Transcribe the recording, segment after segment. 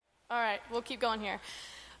All right, we'll keep going here.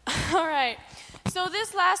 All right. So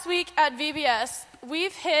this last week at VBS,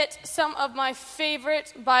 we've hit some of my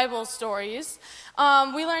favorite Bible stories.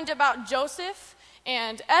 We learned about Joseph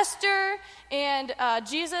and Esther and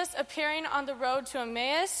Jesus appearing on the road to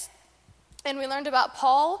Emmaus. And we learned about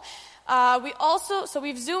Paul.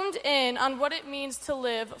 We've zoomed in on what it means to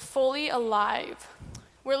live fully alive.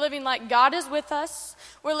 We're living like God is with us.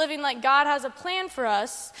 We're living like God has a plan for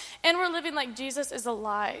us. And we're living like Jesus is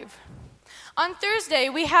alive. On Thursday,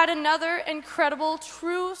 we had another incredible,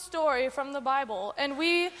 true story from the Bible. And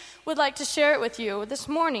we would like to share it with you this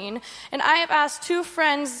morning. And I have asked two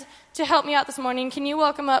friends to help me out this morning. Can you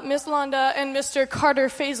welcome up Miss Londa and Mr. Carter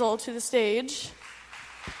Faisal to the stage?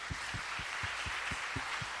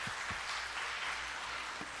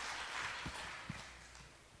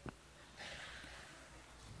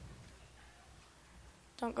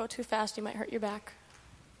 Don't go too fast, you might hurt your back.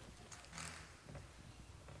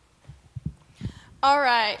 All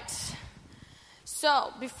right.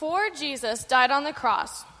 So, before Jesus died on the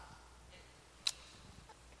cross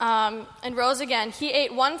and rose again, he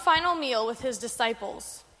ate one final meal with his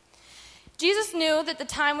disciples. Jesus knew that the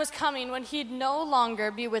time was coming when he'd no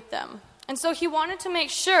longer be with them. And so he wanted to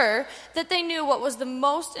make sure that they knew what was the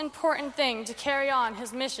most important thing to carry on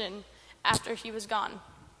his mission after he was gone.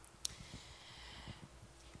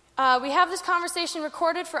 We have this conversation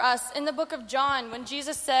recorded for us in the book of John when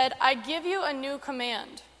Jesus said, "I give you a new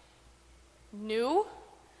command." New?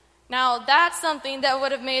 Now, that's something that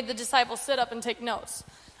would have made the disciples sit up and take notes.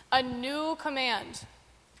 A new command.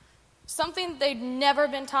 Something they'd never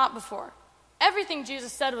been taught before. Everything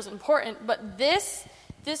Jesus said was important, but this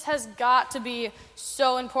has got to be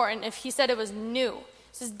so important if he said it was new.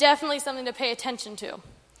 This is definitely something to pay attention to.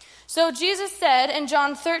 So Jesus said in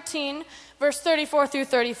John 13, verse 34 through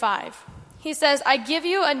 35, he says, "I give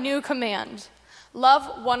you a new command.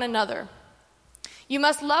 Love one another. You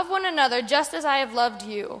must love one another just as I have loved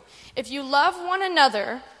you. If you love one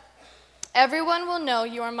another, everyone will know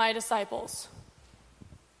you are my disciples."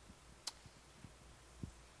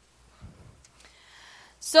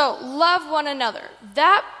 So, love one another.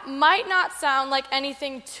 That might not sound like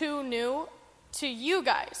anything too new to you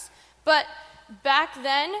guys, but back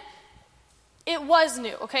then, it was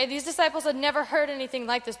new, okay? These disciples had never heard anything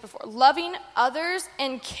like this before. Loving others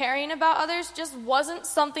and caring about others just wasn't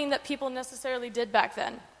something that people necessarily did back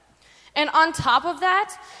then. And on top of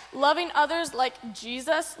that, loving others like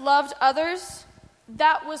Jesus loved others,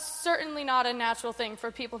 that was certainly not a natural thing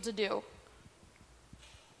for people to do.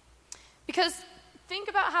 Because think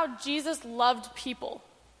about how Jesus loved people.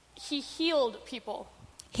 He healed people.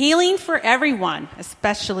 Healing for everyone,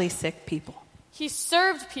 especially sick people. He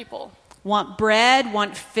served people. Want bread,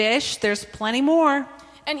 want fish, there's plenty more.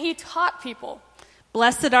 And he taught people.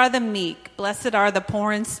 Blessed are the meek, blessed are the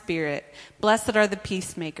poor in spirit, blessed are the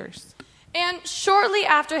peacemakers. And shortly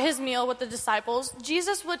after his meal with the disciples,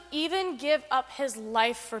 Jesus would even give up his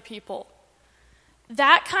life for people.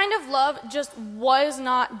 That kind of love just was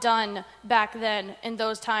not done back then in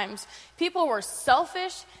those times. People were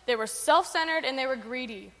selfish, they were self-centered, and they were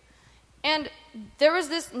greedy. And there was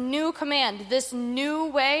this new command, this new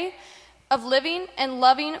way of living and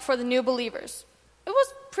loving for the new believers. It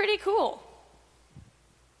was pretty cool.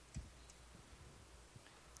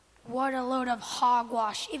 What a load of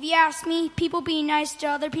hogwash. If you ask me, people being nice to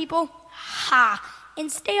other people, and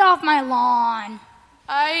stay off my lawn.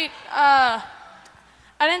 I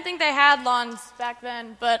didn't think they had lawns back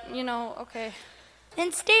then, but, okay.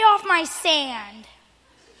 Then stay off my sand.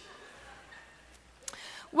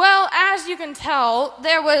 Well, as you can tell,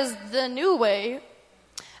 there was the new way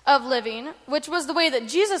of living, which was the way that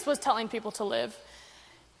Jesus was telling people to live,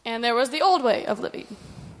 and there was the old way of living.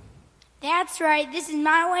 That's right. This is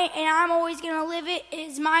my way, and I'm always going to live it. It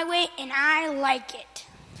is my way, and I like it.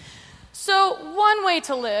 So one way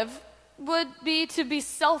to live would be to be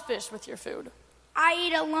selfish with your food. I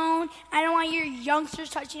eat alone. I don't want your youngsters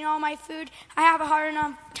touching all my food. I have a hard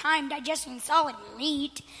enough time digesting solid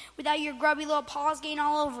meat without your grubby little paws getting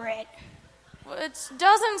all over it. Well, it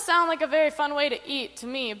doesn't sound like a very fun way to eat to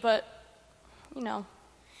me, but, And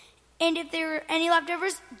if there were any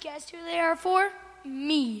leftovers, guess who they are for?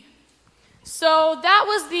 Me. So that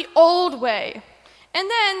was the old way. And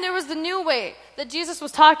then there was the new way that Jesus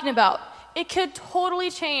was talking about. It could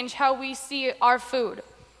totally change how we see our food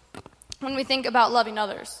when we think about loving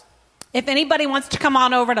others. If anybody wants to come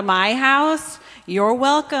on over to my house, you're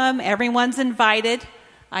welcome. Everyone's invited.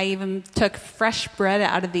 I even took fresh bread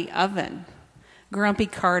out of the oven. Grumpy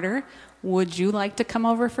Carter, would you like to come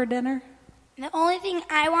over for dinner? And the only thing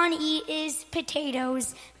I want to eat is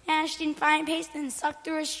potatoes, mashed in fine paste and sucked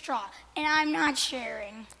through a straw. And I'm not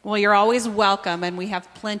sharing. Well, you're always welcome, and we have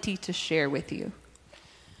plenty to share with you.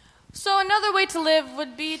 So another way to live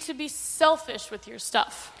would be to be selfish with your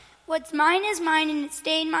stuff. What's mine is mine, and it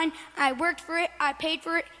stayed mine. I worked for it, I paid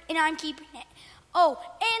for it, and I'm keeping it. Oh,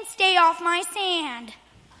 and stay off my sand.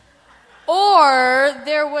 Or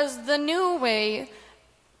there was the new way,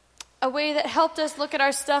 a way that helped us look at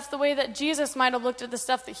our stuff the way that Jesus might have looked at the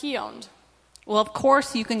stuff that he owned. Well, of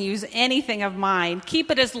course, you can use anything of mine. Keep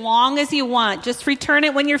it as long as you want. Just return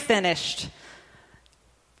it when you're finished.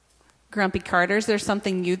 Grumpy Carter, is there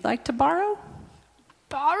something you'd like to borrow?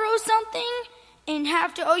 Borrow something and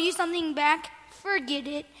have to owe you something back? Forget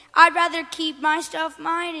it. I'd rather keep my stuff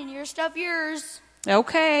mine and your stuff yours.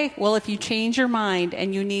 Okay. Well, if you change your mind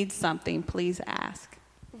and you need something, please ask.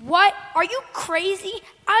 What? Are you crazy?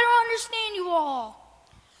 I don't understand you all.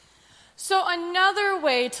 So another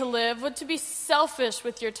way to live would to be selfish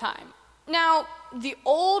with your time. Now, the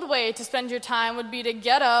old way to spend your time would be to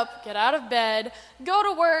get up, get out of bed, go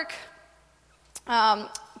to work,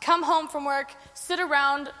 come home from work, sit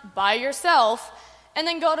around by yourself, and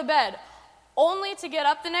then go to bed, only to get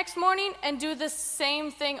up the next morning and do the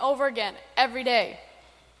same thing over again every day.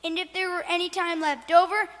 And if there were any time left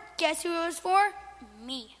over, guess who it was for?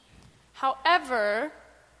 Me. However,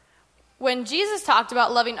 when Jesus talked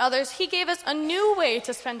about loving others, he gave us a new way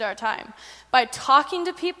to spend our time by talking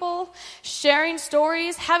to people, sharing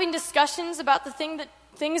stories, having discussions about the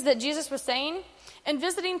things that Jesus was saying, and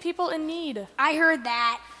visiting people in need. I heard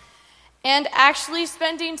that. And actually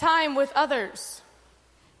spending time with others.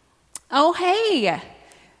 Oh, hey.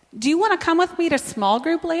 Do you want to come with me to small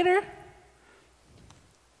group later?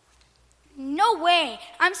 No way.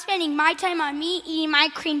 I'm spending my time on me eating my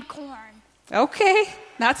creamed corn. Okay,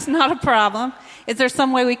 that's not a problem. Is there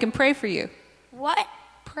some way we can pray for you? What?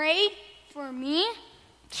 Pray for me?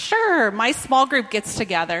 Sure. My small group gets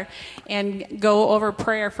together and go over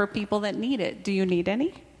prayer for people that need it. Do you need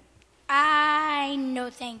any? No,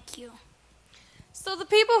 thank you. So the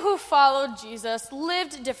people who followed Jesus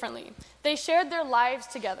lived differently. They shared their lives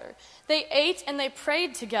together. They ate and they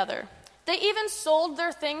prayed together. They even sold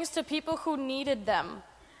their things to people who needed them.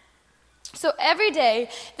 So every day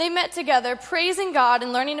they met together, praising God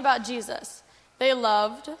and learning about Jesus. They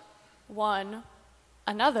loved one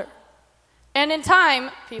another. And in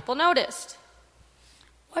time, people noticed.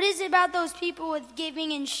 What is it about those people with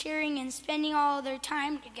giving and sharing and spending all of their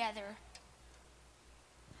time together?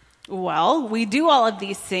 Well, we do all of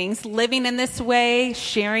these things, living in this way,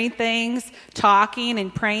 sharing things, talking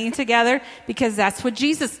and praying together, because that's what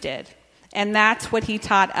Jesus did. And that's what he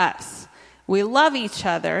taught us. We love each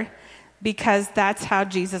other because that's how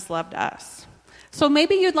Jesus loved us. So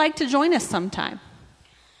maybe you'd like to join us sometime.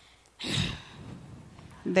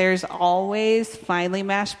 There's always finely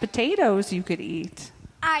mashed potatoes you could eat.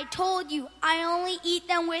 I told you, I only eat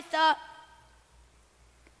them with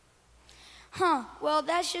well,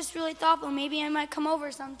 that's just really thoughtful. Maybe I might come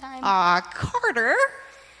over sometime. Carter.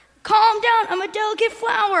 Calm down, I'm a delicate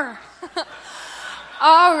flower.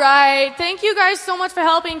 All right. Thank you guys so much for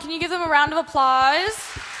helping. Can you give them a round of applause?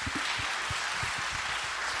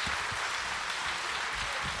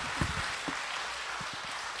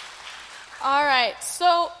 All right.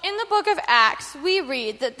 So in the book of Acts, we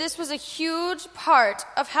read that this was a huge part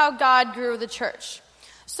of how God grew the church.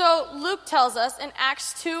 So Luke tells us in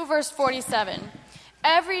Acts 2, verse 47,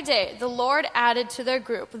 every day the Lord added to their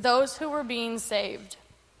group those who were being saved.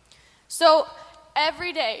 So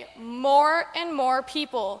every day, more and more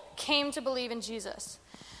people came to believe in Jesus.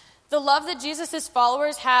 The love that Jesus'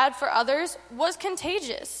 followers had for others was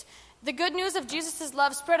contagious. The good news of Jesus'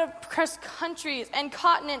 love spread across countries and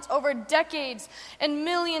continents over decades and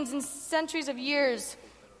millions and centuries of years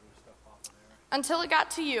until it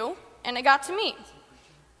got to you and it got to me.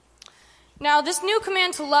 Now, this new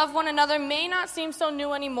command to love one another may not seem so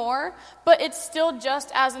new anymore, but it's still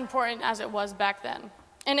just as important as it was back then.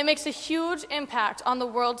 And it makes a huge impact on the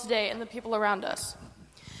world today and the people around us.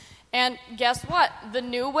 And guess what? The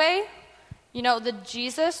new way, the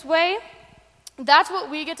Jesus way, that's what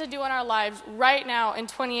we get to do in our lives right now in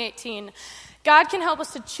 2018. God can help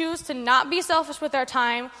us to choose to not be selfish with our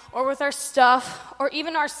time or with our stuff or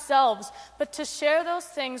even ourselves, but to share those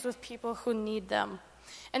things with people who need them.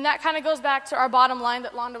 And that kind of goes back to our bottom line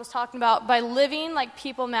that Londa was talking about, by living like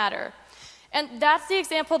people matter. And that's the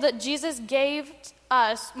example that Jesus gave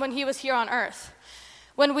us when he was here on earth.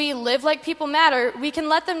 When we live like people matter, we can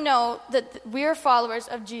let them know that we are followers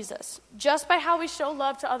of Jesus, just by how we show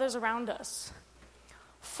love to others around us.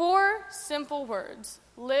 4 simple words.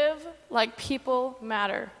 Live like people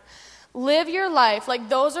matter. Live your life like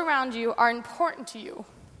those around you are important to you,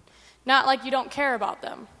 not like you don't care about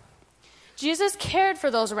them. Jesus cared for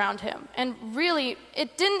those around him, and really,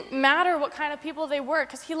 it didn't matter what kind of people they were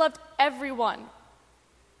because he loved everyone.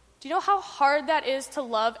 Do you know how hard that is to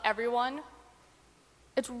love everyone?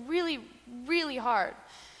 It's really, really hard.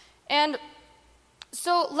 And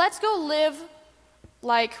so let's go live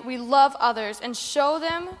like we love others and show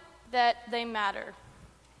them that they matter.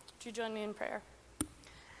 Would you join me in prayer?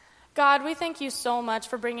 God, we thank you so much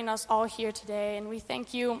for bringing us all here today, and we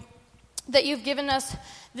thank you that you've given us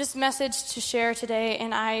this message to share today,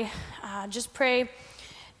 and I just pray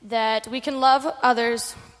that we can love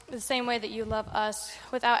others the same way that you love us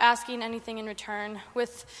without asking anything in return,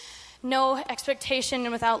 with no expectation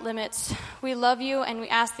and without limits. We love you, and we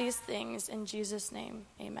ask these things in Jesus' name.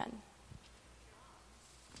 Amen.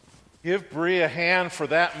 Give Bree a hand for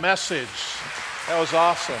that message. That was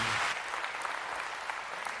awesome.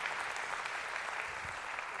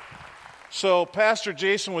 So Pastor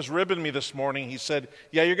Jason was ribbing me this morning. He said,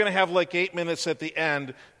 yeah, you're going to have like 8 minutes at the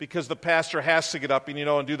end because the pastor has to get up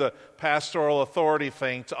and do the pastoral authority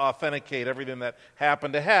thing to authenticate everything that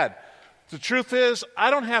happened ahead. The truth is, I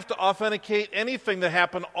don't have to authenticate anything that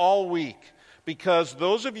happened all week, because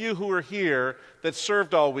those of you who are here that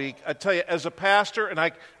served all week, I tell you, as a pastor, and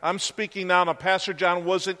I'm speaking now, and Pastor John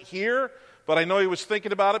wasn't here, but I know he was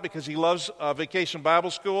thinking about it because he loves Vacation Bible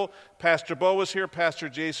School. Pastor Bo was here. Pastor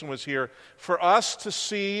Jason was here. For us to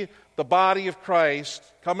see the body of Christ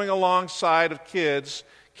coming alongside of kids,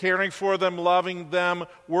 caring for them, loving them,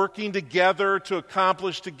 working together to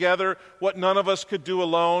accomplish together what none of us could do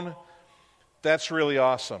alone, that's really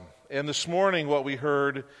awesome. And this morning what we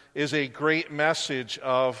heard is a great message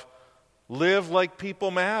of live like people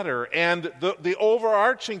matter. And the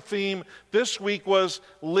overarching theme this week was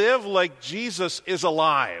live like Jesus is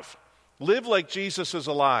alive. Live like Jesus is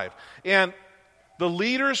alive. And the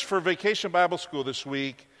leaders for Vacation Bible School this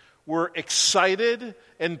week were excited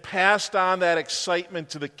and passed on that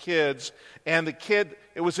excitement to the kids. And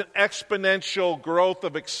it was an exponential growth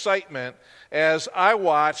of excitement as I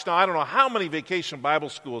watched. Now, I don't know how many Vacation Bible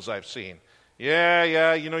Schools I've seen.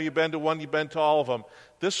 Yeah, you've been to one, you've been to all of them.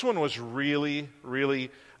 This one was really,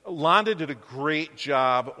 really, Londa did a great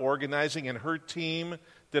job organizing, and her team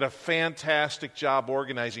did a fantastic job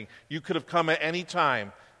organizing. You could have come at any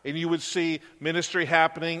time, and you would see ministry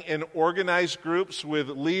happening in organized groups with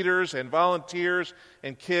leaders and volunteers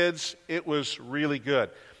and kids. It was really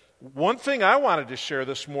good. One thing I wanted to share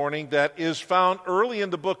this morning that is found early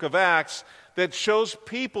in the book of Acts that shows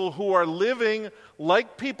people who are living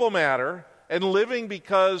like people matter and living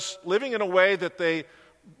in a way that they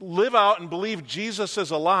live out and believe Jesus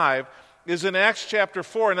is alive is in Acts chapter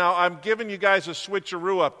 4. Now, I'm giving you guys a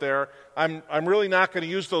switcheroo up there. I'm really not going to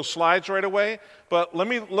use those slides right away, but let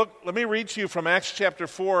me read to you from Acts chapter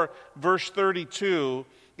 4, verse 32.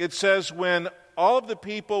 It says, when all of the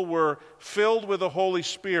people were filled with the Holy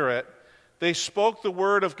Spirit, they spoke the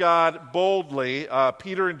word of God boldly,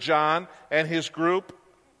 Peter and John and his group.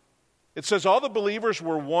 It says all the believers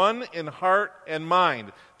were one in heart and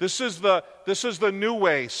mind. This is the New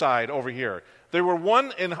Way side over here. They were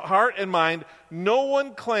one in heart and mind. No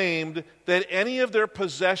one claimed that any of their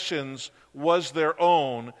possessions was their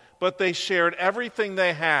own, but they shared everything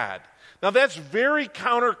they had. Now that's very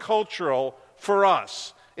countercultural for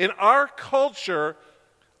us. In our culture,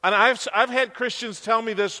 and I've had Christians tell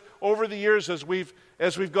me this over the years as we've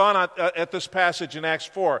gone at this passage in Acts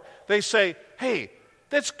 4. They say, hey,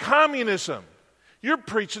 that's communism. You're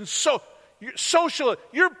preaching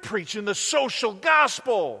you're preaching the social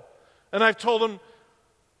gospel. And I've told them,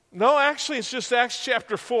 no, actually, it's just Acts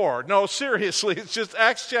chapter 4. No, seriously, it's just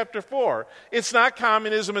Acts chapter 4. It's not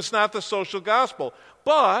communism, it's not the social gospel.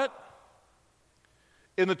 But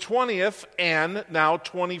in the 20th and now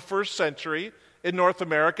 21st century in North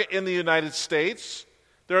America, in the United States,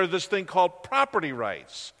 there is this thing called property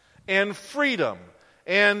rights and freedom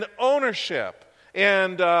and ownership.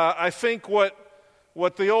 And I think what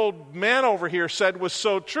the old man over here said was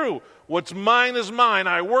so true. What's mine is mine.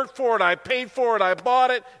 I worked for it. I paid for it. I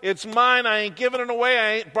bought it. It's mine. I ain't giving it away.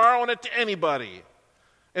 I ain't borrowing it to anybody.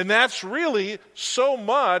 And that's really so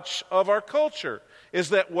much of our culture, is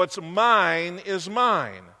that what's mine is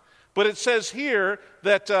mine. But it says here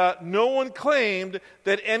that no one claimed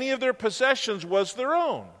that any of their possessions was their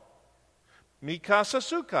own. Mi casa,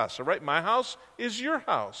 su casa, right? My house is your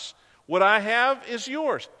house. What I have is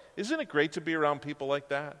yours. Isn't it great to be around people like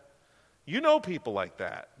that? You know people like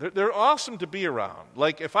that. They're awesome to be around.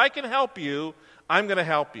 Like, if I can help you, I'm going to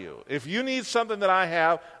help you. If you need something that I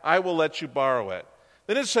have, I will let you borrow it.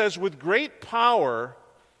 Then it says, with great power,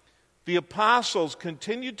 the apostles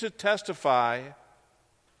continued to testify.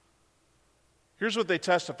 Here's what they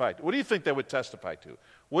testified. What do you think they would testify to?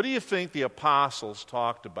 What do you think the apostles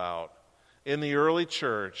talked about in the early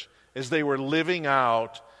church as they were living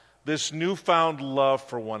out this newfound love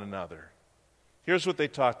for one another? Here's what they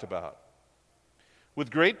talked about. With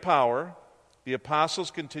great power, the apostles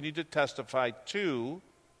continued to testify to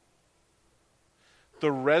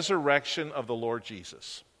the resurrection of the Lord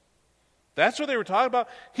Jesus. That's what they were talking about.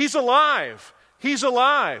 He's alive. He's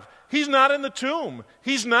alive. He's not in the tomb.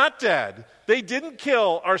 He's not dead. They didn't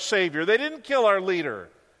kill our Savior. They didn't kill our leader.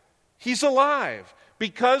 He's alive.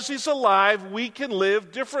 Because he's alive, we can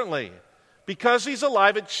live differently. Because he's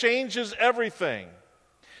alive, it changes everything.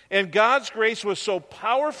 And God's grace was so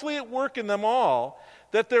powerfully at work in them all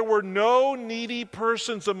that there were no needy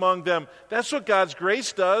persons among them. That's what God's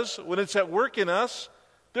grace does when it's at work in us.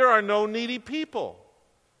 There are no needy people.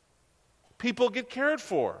 People get cared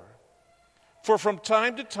for. For from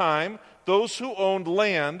time to time, those who owned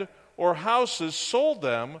land or houses sold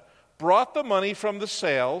them, brought the money from the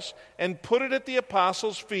sales, and put it at the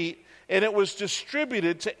apostles' feet, and it was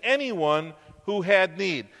distributed to anyone who had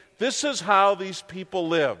need. This is how these people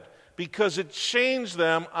lived, because it changed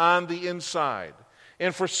them on the inside.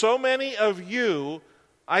 And for so many of you,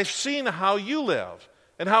 I've seen how you live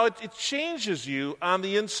and how it changes you on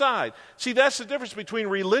the inside. See, that's the difference between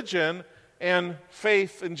religion and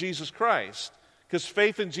faith in Jesus Christ. Because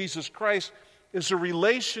faith in Jesus Christ is a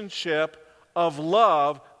relationship of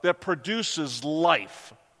love that produces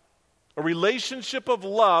life. A relationship of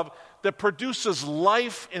love that produces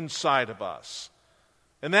life inside of us.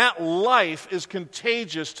 And that life is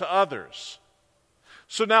contagious to others.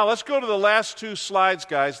 So now let's go to the last two slides,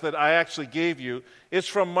 guys, that I actually gave you. It's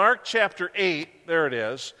from Mark chapter 8. There it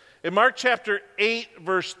is. In Mark chapter 8,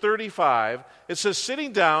 verse 35, it says,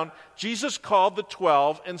 sitting down, Jesus called the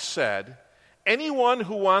 12 and said, anyone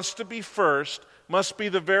who wants to be first must be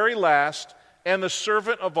the very last and the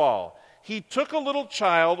servant of all. He took a little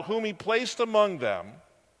child whom he placed among them,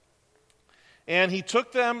 and he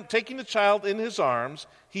took them, taking the child in his arms,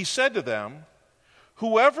 he said to them,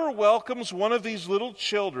 whoever welcomes one of these little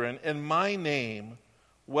children in my name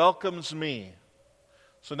welcomes me.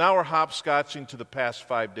 So now we're hopscotching to the past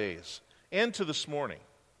 5 days and to this morning.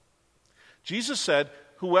 Jesus said,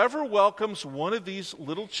 whoever welcomes one of these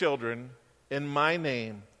little children in my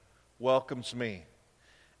name welcomes me.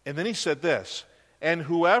 And then he said this, and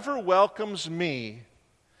whoever welcomes me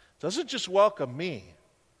doesn't just welcome me,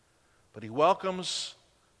 but he welcomes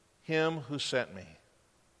him who sent me.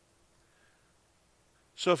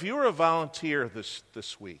 So if you were a volunteer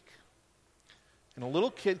this week, and a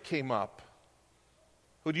little kid came up,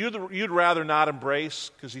 who you'd rather not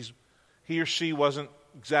embrace because he or she wasn't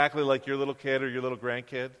exactly like your little kid or your little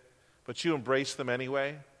grandkid, but you embrace them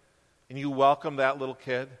anyway, and you welcome that little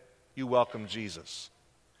kid, you welcome Jesus.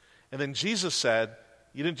 And then Jesus said,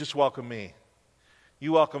 you didn't just welcome me,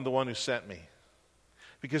 you welcome the one who sent me.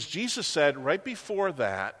 Because Jesus said right before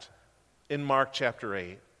that in Mark chapter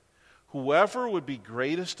 8, whoever would be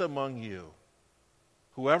greatest among you,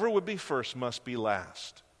 whoever would be first must be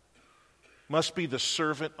last, must be the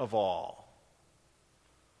servant of all.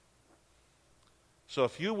 So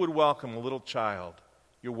if you would welcome a little child,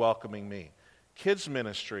 you're welcoming me. Kids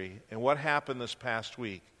ministry and what happened this past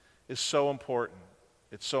week is so important.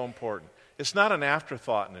 It's so important. It's not an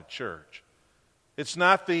afterthought in a church. It's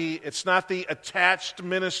not the attached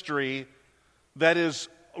ministry that is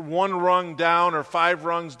one rung down or 5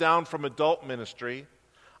 rungs down from adult ministry.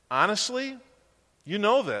 Honestly, you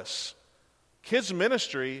know this. Kids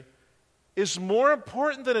ministry is more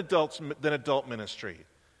important than adult ministry.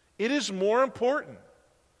 It is more important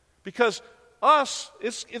because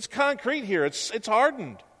it's concrete here. It's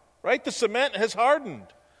hardened, right? The cement has hardened.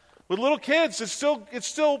 With little kids, it's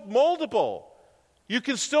still moldable. You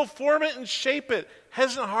can still form it and shape it. It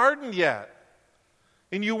hasn't hardened yet.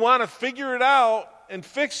 And you want to figure it out and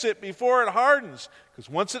fix it before it hardens. Because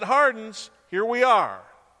once it hardens, here we are.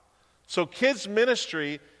 So kids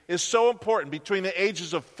ministry is so important. Between the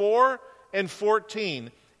ages of 4 and 14,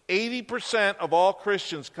 80% of all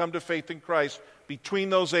Christians come to faith in Christ between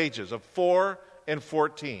those ages of 4 and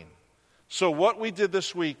 14. So what we did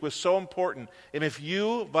this week was so important. And if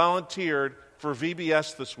you volunteered for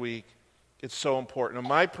VBS this week, it's so important. And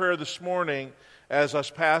my prayer this morning, as us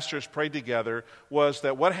pastors prayed together, was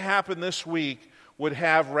that what happened this week would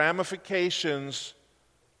have ramifications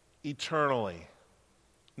eternally.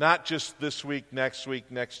 Not just this week, next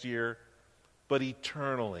year, but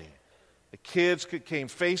eternally. The kids came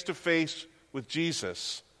face to face with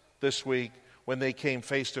Jesus this week when they came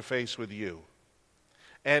face to face with you.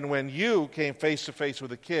 And when you came face to face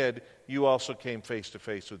with a kid, you also came face to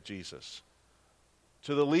face with Jesus.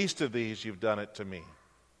 To the least of these, you've done it to me.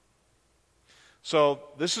 So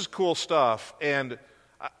this is cool stuff, and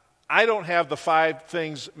I don't have the 5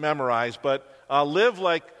 things memorized, but live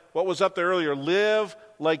like, what was up there earlier, live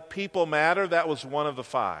like people matter, that was one of the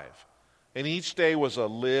 5. And each day was a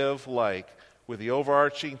live like, with the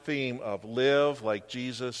overarching theme of live like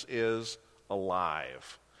Jesus is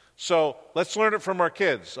alive. So let's learn it from our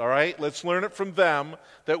kids, all right? Let's learn it from them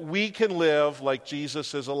that we can live like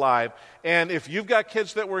Jesus is alive. And if you've got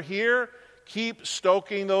kids that were here, keep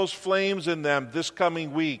stoking those flames in them this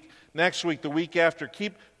coming week, next week, the week after.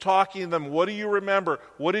 Keep talking to them. What do you remember?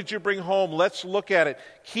 What did you bring home? Let's look at it.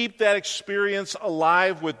 Keep that experience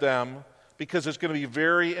alive with them because it's going to be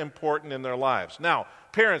very important in their lives. Now,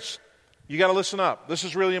 parents, you got to listen up. This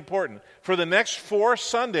is really important. For the next 4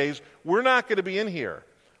 Sundays, we're not going to be in here.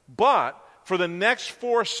 But for the next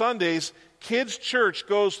 4 Sundays, Kids Church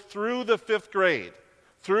goes through the 5th grade,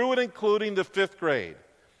 through and including the 5th grade.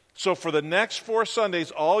 So for the next 4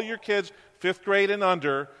 Sundays, all your kids, 5th grade and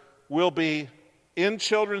under, will be in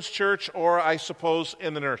children's church or, I suppose,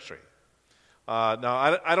 in the nursery.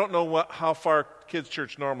 Now, I don't know how far Kids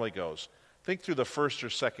Church normally goes. I think through the 1st or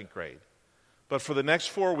 2nd grade. But for the next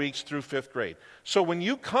 4 weeks, through 5th grade. So when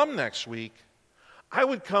you come next week, I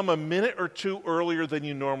would come a minute or 2 earlier than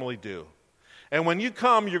you normally do. And when you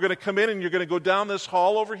come, you're going to come in and you're going to go down this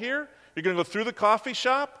hall over here. You're going to go through the coffee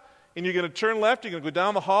shop, and you're going to turn left. You're going to go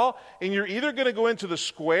down the hall, and you're either going to go into the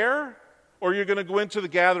square or you're going to go into the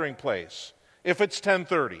gathering place if it's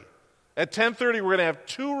 10:30. At 10:30, we're going to have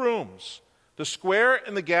 2 rooms, the square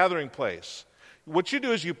and the gathering place. What you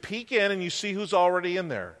do is you peek in and you see who's already in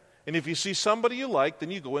there. And if you see somebody you like,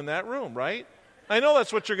 then you go in that room, right? I know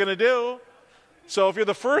that's what you're going to do. So if you're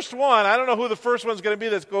the first one, I don't know who the first one's going to be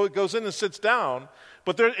that goes in and sits down,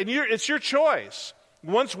 but it's your choice.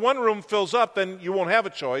 Once one room fills up, then you won't have a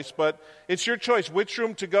choice, but it's your choice which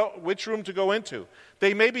room to go into.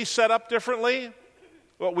 They may be set up differently.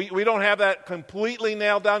 Well, we don't have that completely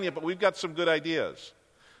nailed down yet, but we've got some good ideas.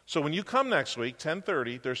 So when you come next week,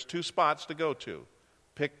 10:30, there's 2 spots to go to.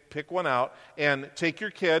 Pick one out and take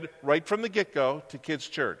your kid right from the get-go to Kids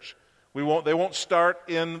Church. They won't start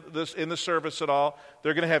in the service at all.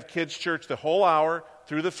 They're going to have Kids Church the whole hour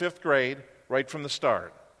through the 5th grade right from the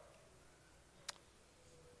start.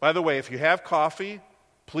 By the way, if you have coffee,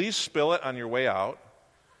 please spill it on your way out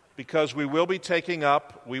because we will be taking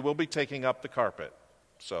up the carpet.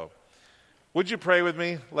 So, would you pray with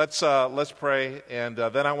me? Let's pray, and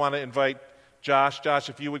then I want to invite Josh. Josh,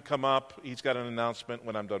 if you would come up, he's got an announcement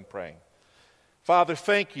when I'm done praying. Father,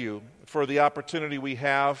 thank you for the opportunity we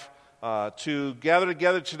have to gather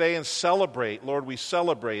together today and celebrate. Lord, we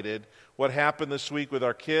celebrated what happened this week with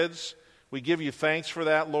our kids. We give you thanks for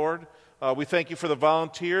that, Lord. We thank you for the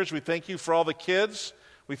volunteers. We thank you for all the kids.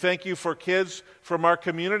 We thank you for kids from our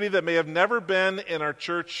community that may have never been in our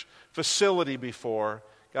church facility before.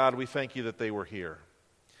 God, we thank you that they were here.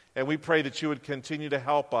 And we pray that you would continue to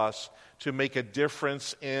help us to make a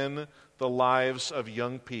difference in the lives of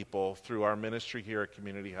young people through our ministry here at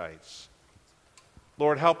Community Heights.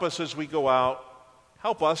 Lord, help us as we go out.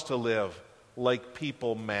 Help us to live like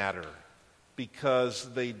people matter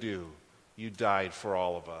because they do. You died for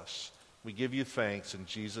all of us. We give you thanks in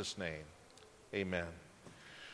Jesus' name. Amen.